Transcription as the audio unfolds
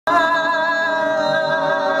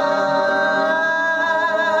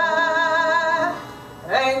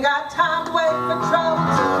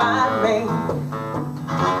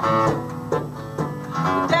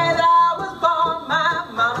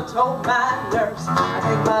nurse. I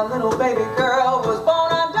think my little baby girl was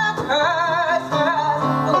born under curse.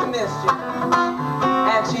 Full of mischief,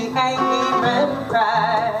 and she ain't even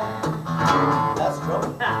cried. That's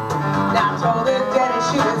trouble. Now I told her daddy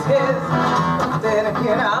she was his, but then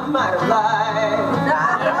again I might have lied.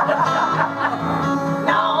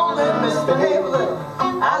 Now only misbehave a little.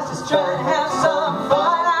 I was just trying to have some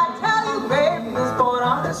fun. I tell you, baby, this born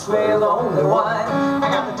on this way, the only one. I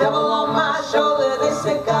got the devil on my shoulder. They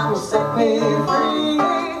say God will set me free,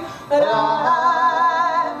 but oh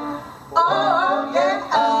yeah,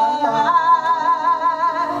 I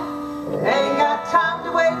ain't got time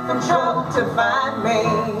to wait for trouble to find me.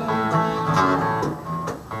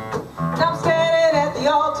 Now I'm standing at the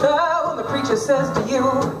altar when the preacher says to you,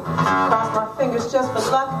 cross my fingers just for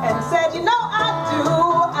luck, and said, you know I do.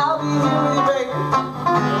 I'll be here with you, baby,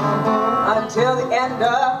 until the end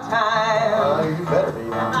of time. Oh, you better be.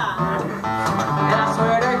 And I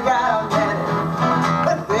swear to God I'm getting it,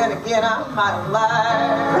 but then again I might have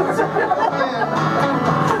lied.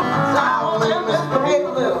 So I only misbehave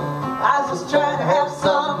a little. I was just trying to have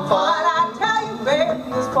some fun. I tell you, baby,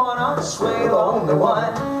 this point on the sway, the only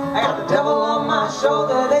one. I got the devil on my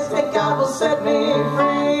shoulder. They say God will set me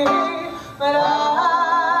free, but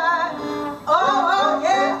oh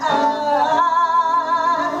yeah, I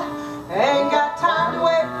ain't got time to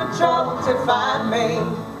wait for trouble to find me.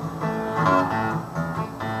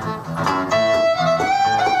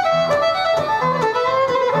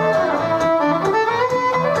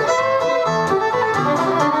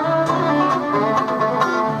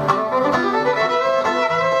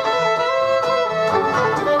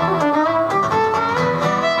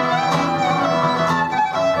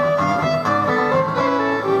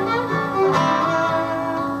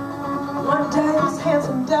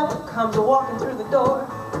 Comes walking through the door.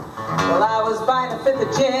 Well, I was buying a fifth of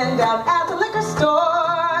gin down at the liquor store,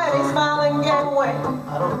 and he smiled and gave away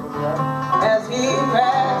as he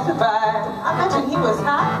passed by. I mentioned he was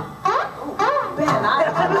hot. Ben, I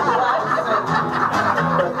didn't realize it,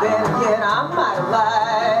 but then again I might have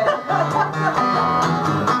lied.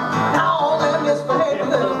 Now only misbehave a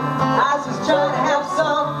little. I was just trying to have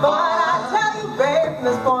some fun. I tell you, babe, from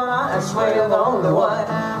this point on, I swear you're the only one.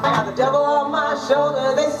 I got the devil on my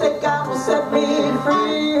shoulder. They say God will set me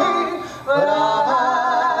free, but oh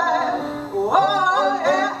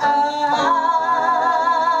yeah,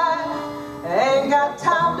 I ain't got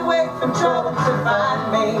time to wait for trouble to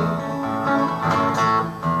find me.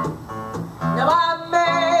 Now I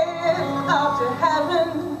made it up to heaven,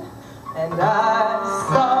 and I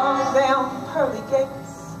saw them pearly gates.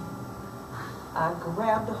 I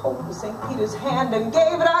grabbed a hold of St. Peter's hand and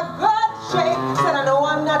gave it a good shake. Said, I know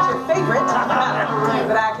I'm not your favorite,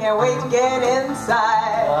 but I can't wait to get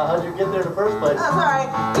inside. How'd you get there in the first place? That's all right.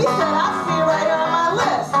 He said, I see you right here on my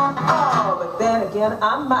list. Oh, but then again,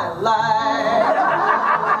 I might lie.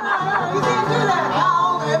 You can't do that. I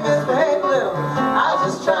only misbehave a little. I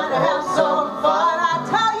was just trying to have some fun. I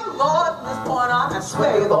tell you, Lord, from this point on, I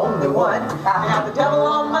swear you're the only one. I got the devil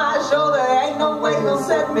on my shoulder. Ain't no way he'll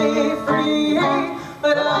set me free,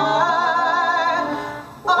 but